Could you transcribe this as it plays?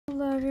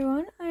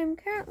everyone. I'm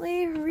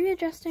currently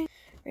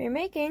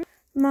remaking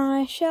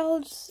my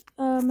shells,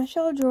 my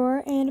shell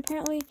drawer, and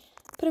apparently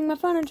putting my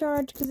phone in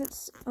charge because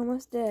it's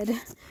almost dead.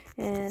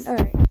 And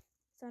alright,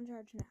 it's on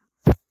charge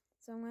now.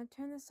 So I'm gonna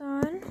turn this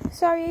on.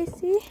 Sorry,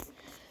 AC.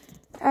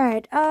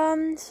 Alright,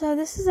 so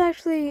this is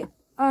actually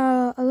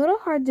a little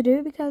hard to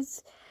do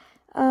because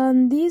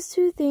these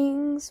three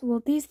things,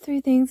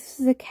 this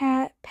is a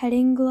cat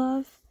petting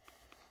glove.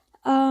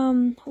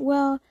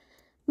 Well,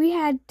 we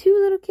had two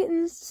little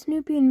kittens,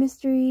 Snoopy and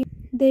Mystery.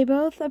 They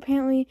both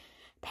apparently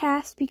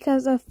passed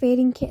because of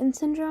fading kitten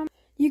syndrome.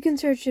 You can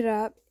search it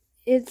up.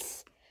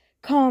 It's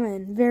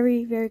common,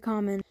 very, very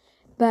common.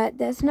 But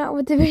that's not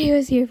what the video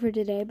is here for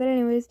today. But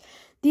anyways,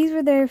 these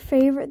were their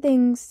favorite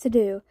things to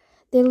do.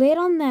 They laid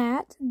on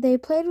that. They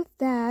played with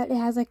that. It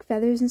has like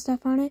feathers and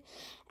stuff on it.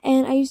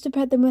 And I used to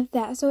pet them with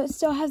that. So it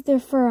still has their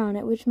fur on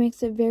it, which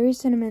makes it very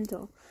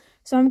sentimental.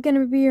 So I'm going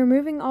to be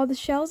removing all the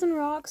shells and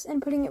rocks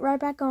and putting it right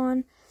back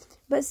on.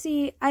 But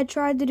see, I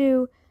tried to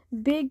do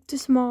big to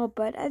small,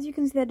 but as you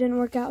can see, that didn't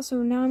work out. So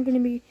now I'm going to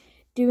be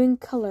doing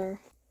color.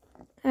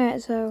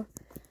 Alright, so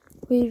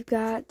we've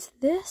got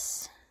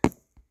this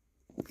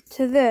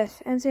to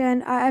this. And see,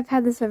 I've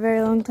had this for a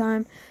very long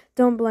time.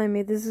 Don't blame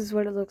me. This is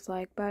what it looks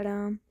like. But,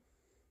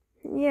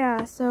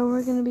 yeah, so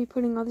we're going to be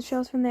putting all the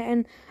shells from there.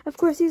 And, of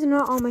course, these are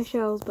not all my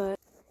shells, but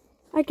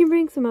I can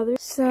bring some others.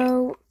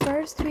 So,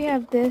 first we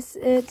have this.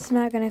 It's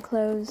not going to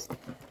close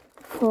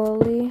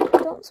fully.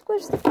 Don't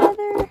squish the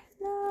feather.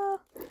 No.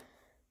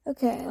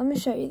 Okay, let me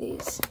show you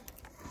these.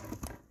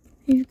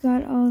 We've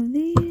got all of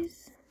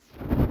these.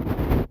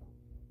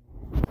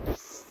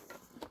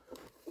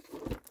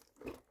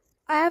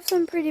 I have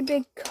some pretty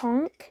big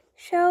conch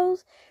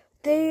shells.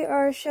 They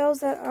are shells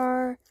that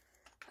are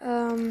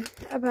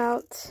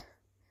about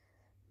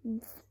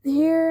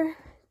here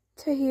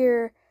to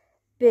here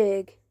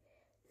big.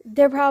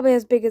 They're probably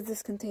as big as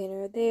this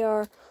container. They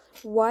are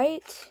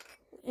white,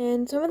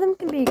 and some of them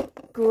can be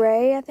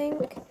gray, I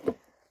think.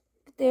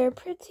 They're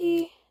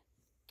pretty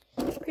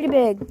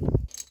big,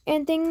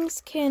 and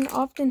things can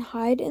often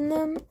hide in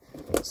them.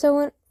 So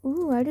when,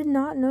 ooh, I did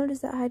not notice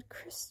that I had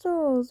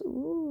crystals.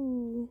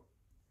 Ooh.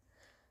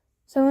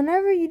 So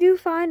whenever you do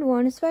find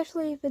one,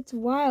 especially if it's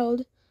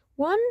wild,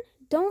 one,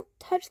 don't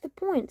touch the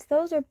points.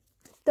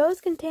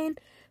 Those contain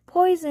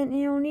poison, and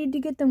you'll need to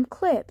get them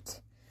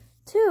clipped.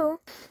 Two,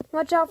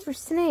 watch out for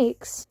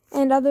snakes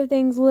and other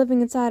things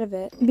living inside of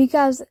it,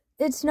 because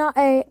it's not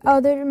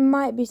there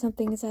might be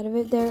something inside of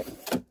it.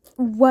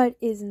 What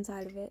is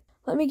inside of it?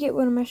 Let me get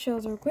one of my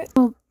shells real quick.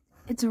 Oh,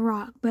 it's a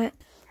rock, but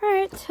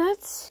alright,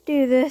 let's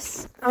do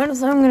this.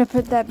 Honestly, I'm gonna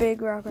put that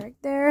big rock right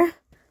there.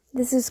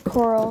 This is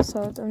coral,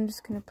 so I'm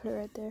just gonna put it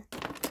right there.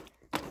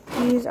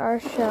 These are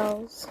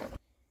shells.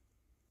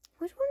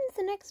 Which one is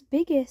the next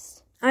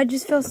biggest? I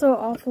just feel so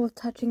awful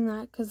touching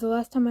that, because the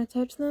last time I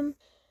touched them,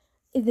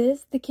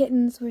 the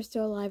kittens were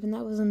still alive, and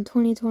that was in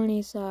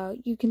 2020, so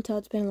you can tell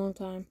it's been a long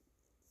time.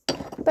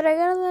 But I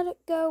gotta let it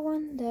go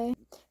one day.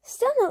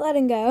 Still not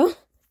letting go,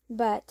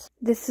 but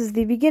this is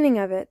the beginning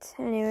of it.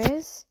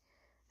 Anyways,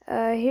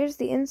 here's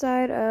the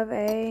inside of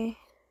a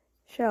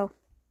shell.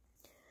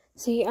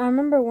 See, I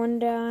remember one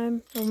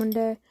day,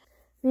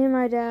 me and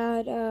my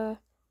dad, were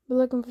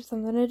looking for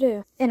something to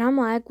do. And I'm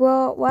like,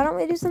 well, why don't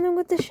we do something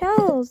with the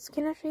shells?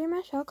 Can I show you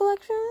my shell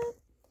collection?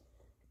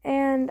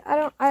 And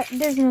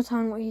there's no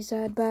telling what he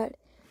said, but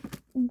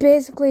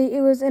basically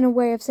it was in a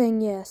way of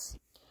saying yes.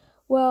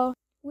 Well,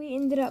 we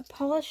ended up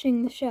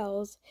polishing the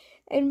shells.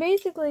 And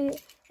basically,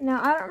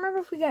 now I don't remember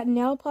if we got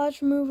nail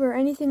polish remover or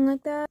anything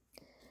like that,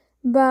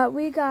 but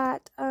we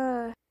got,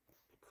 also,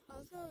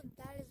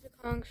 that is the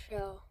conch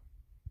shell.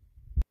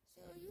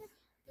 So yeah,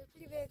 they're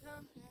pretty big,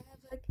 huh? I have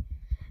like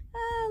a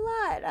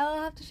lot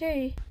I'll have to show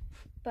you.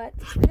 But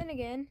then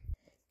again,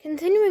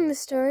 continuing the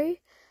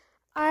story,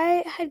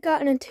 I had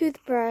gotten a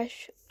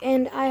toothbrush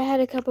and I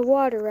had a cup of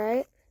water,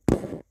 right?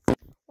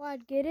 Well,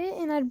 I'd get it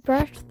and I'd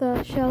brush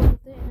the shells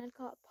with it and I'd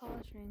call it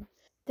polishing.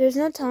 There's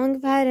no telling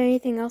if I had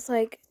anything else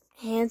like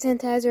hand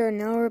sanitizer or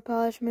nail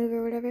polish remover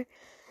or whatever.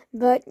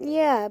 But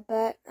yeah,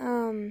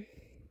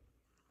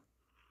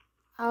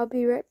 I'll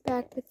be right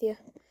back with you.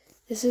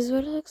 This is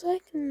what it looks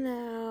like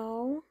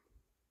now.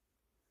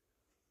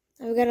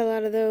 I've got a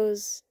lot of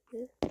those.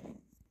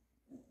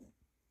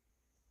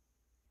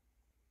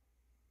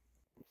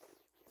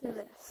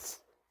 This.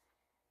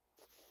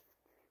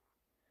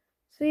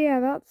 So yeah,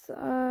 that's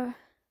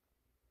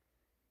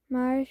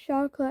my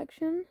shell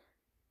collection.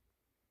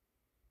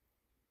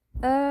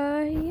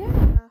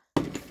 Yeah.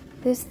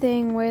 This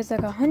thing weighs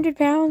like 100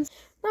 pounds.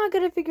 Not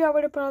gonna figure out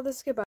where to put all this. Goodbye.